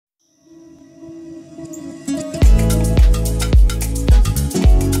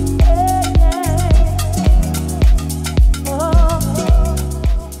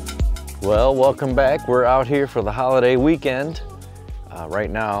welcome back. We're out here for the holiday weekend. Right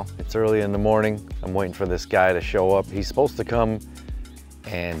now, it's early in the morning. I'm waiting for this guy to show up. He's supposed to come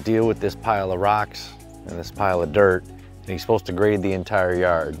and deal with this pile of rocks and this pile of dirt, and he's supposed to grade the entire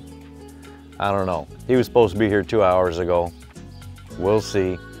yard. I don't know. He was supposed to be here 2 hours ago. We'll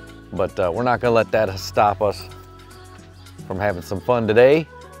see. But we're not gonna let that stop us from having some fun today.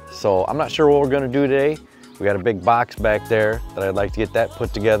 So I'm not sure what we're gonna do today. We got a big box back there that I'd like to get that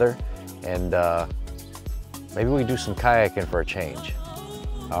put together, and maybe we do some kayaking for a change.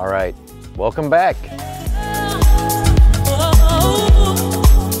 All right, welcome back.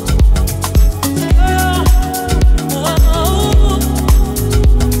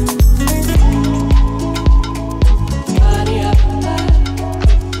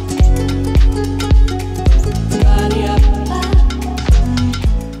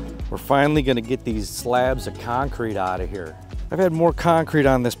 We're finally gonna get these slabs of concrete out of here. I've had more concrete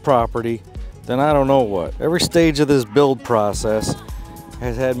on this property than I don't know what. Every stage of this build process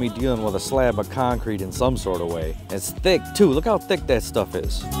has had me dealing with a slab of concrete in some sort of way. It's thick too. Look how thick that stuff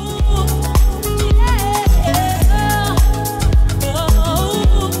is.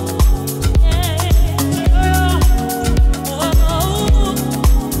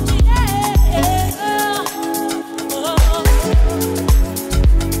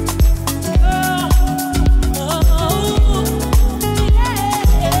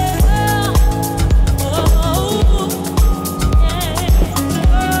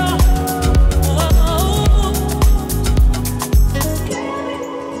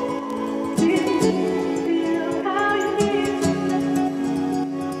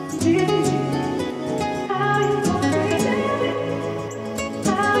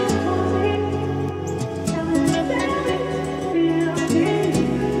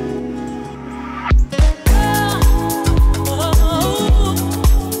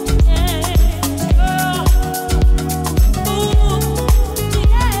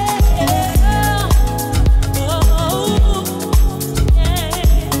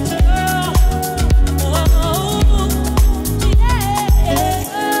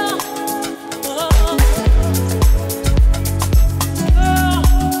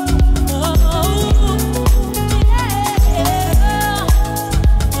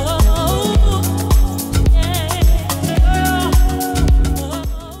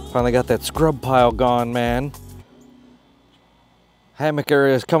 Finally got that scrub pile gone, man. Hammock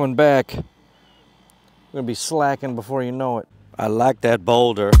area is coming back. We're gonna be slacking before you know it. I like that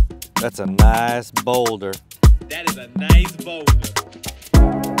boulder. That's a nice boulder. That is a nice boulder.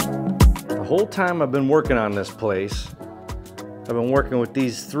 The whole time I've been working on this place, I've been working with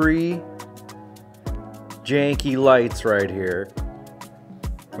these 3 janky lights right here.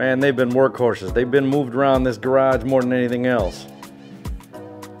 Man, they've been workhorses. They've been moved around this garage more than anything else.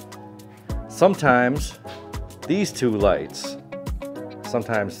 Sometimes these 2 lights,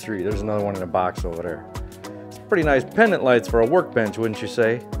 sometimes 3. There's another one in a box over there. It's pretty nice pendant lights for a workbench, wouldn't you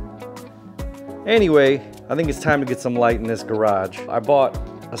say? Anyway, I think it's time to get some light in this garage. I bought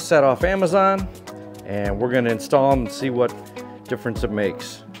a set off Amazon, and we're gonna install them and see what difference it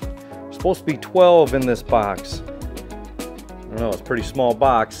makes. There's supposed to be 12 in this box. I don't know, it's a pretty small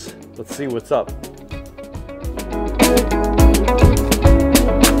box. Let's see what's up.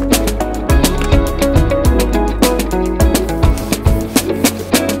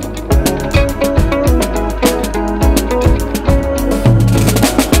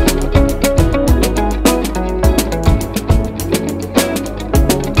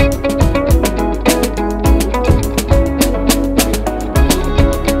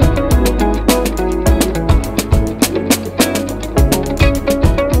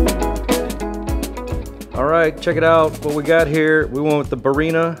 Check it out, what we got here. We went with the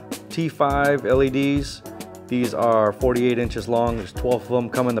Barina T5 LEDs. These are 48 inches long. There's 12 of them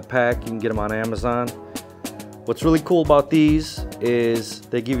come in the pack. You can get them on Amazon. What's really cool about these is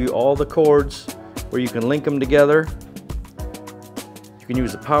they give you all the cords where you can link them together. You can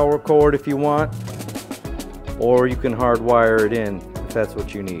use a power cord if you want, or you can hardwire it in if that's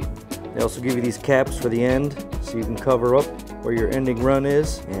what you need. They also give you these caps for the end so you can cover up where your ending run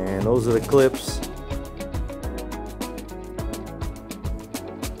is, and those are the clips.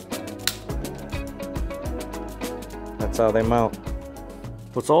 That's how they mount.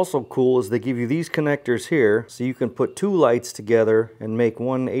 What's also cool is they give you these connectors here so you can put 2 lights together and make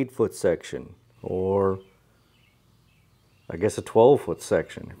one 8-foot section, or I guess a 12-foot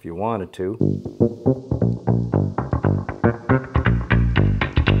section if you wanted to.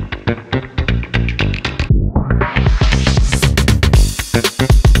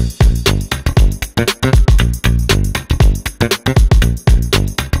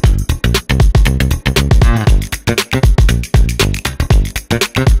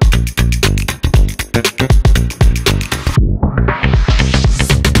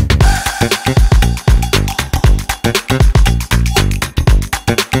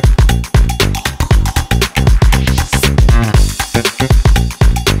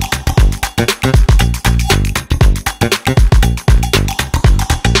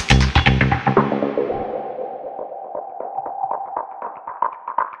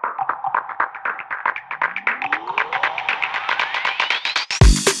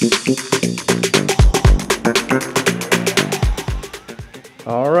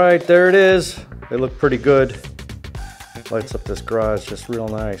 All right, there it is. They look pretty good. Lights up this garage just real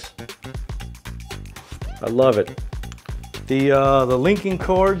nice. I love it. The linking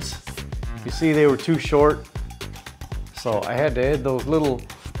cords, you see they were too short. So I had to add those little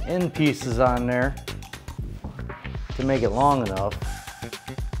end pieces on there to make it long enough.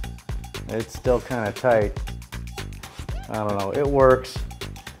 It's still kind of tight. I don't know, it works.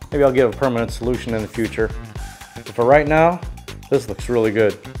 Maybe I'll get a permanent solution in the future. But for right now, this looks really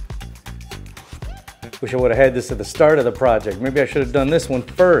good. Wish I would have had this at the start of the project. Maybe I should have done this one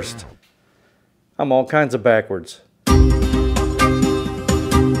first. I'm all kinds of backwards.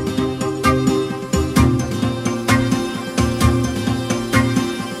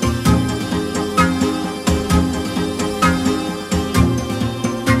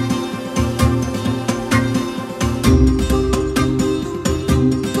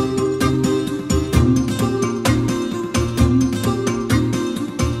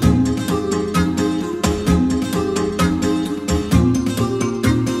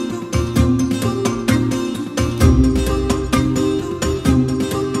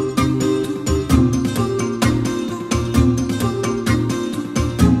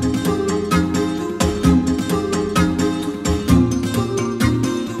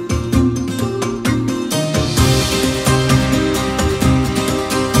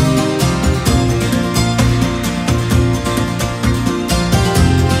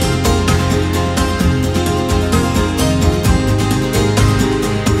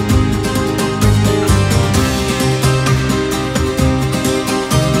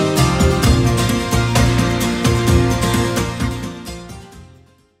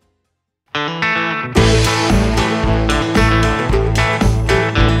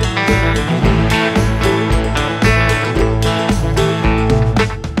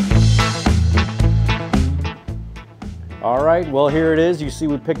 Well, here it is. You see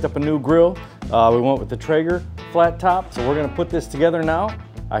we picked up a new grill. We went with the Traeger flat top, so we're gonna put this together now.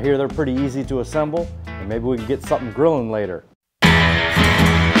 I hear they're pretty easy to assemble, and maybe we can get something grilling later.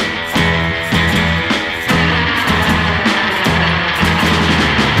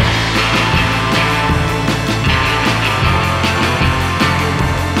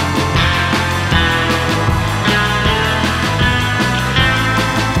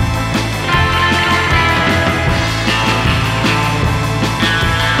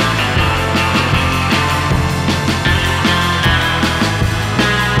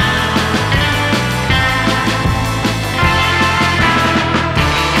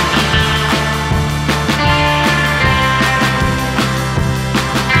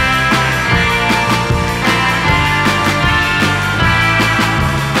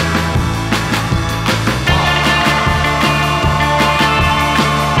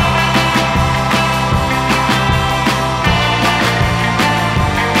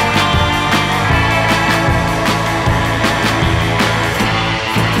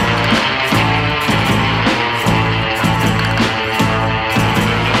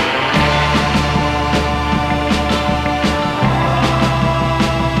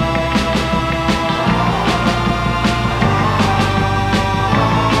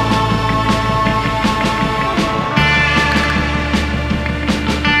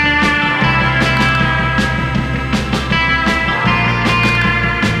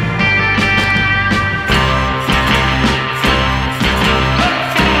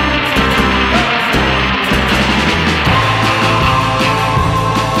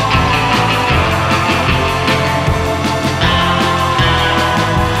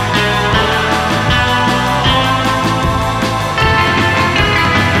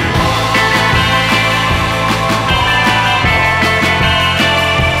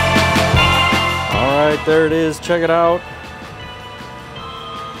 There it is, check it out.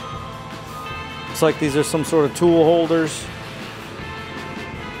 Looks like these are some sort of tool holders,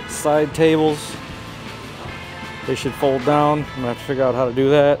 side tables. They should fold down. I'm gonna have to figure out how to do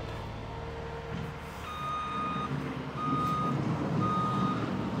that.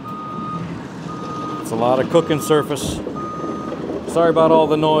 It's a lot of cooking surface. Sorry about all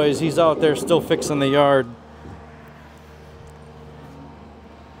the noise. He's out there still fixing the yard.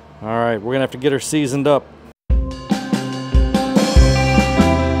 All right, we're gonna have to get her seasoned up.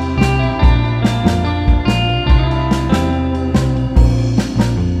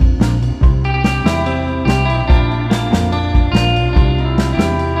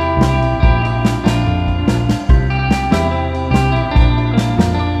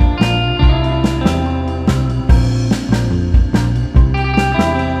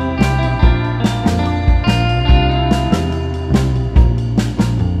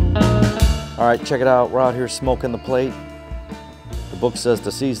 All right, check it out. We're out here smoking the plate. The book says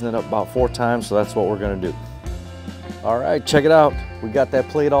to season it up about 4 times, so that's what we're gonna do. All right, check it out. We got that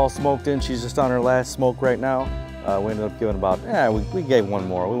plate all smoked in. She's just on her last smoke right now. We ended up giving about, we gave one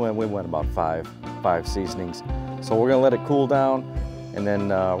more. We went about five seasonings. So we're gonna let it cool down, and then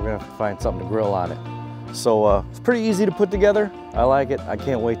we're gonna find something to grill on it. So it's pretty easy to put together. I like it. I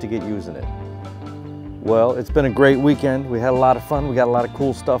can't wait to get using it. Well, it's been a great weekend. We had a lot of fun. We got a lot of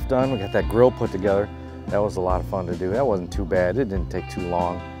cool stuff done. We got that grill put together. That was a lot of fun to do. That wasn't too bad. It didn't take too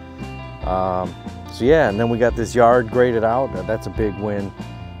long. So yeah, and then we got this yard graded out. That's a big win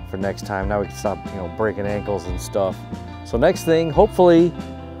for next time. Now we can stop, breaking ankles and stuff. So next thing, hopefully,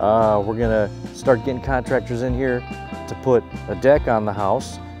 we're gonna start getting contractors in here to put a deck on the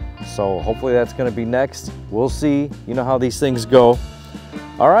house. So hopefully that's gonna be next. We'll see. You know how these things go.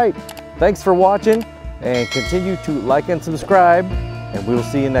 All right, thanks for watching, and continue to like and subscribe, and we'll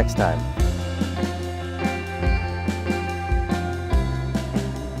see you next time.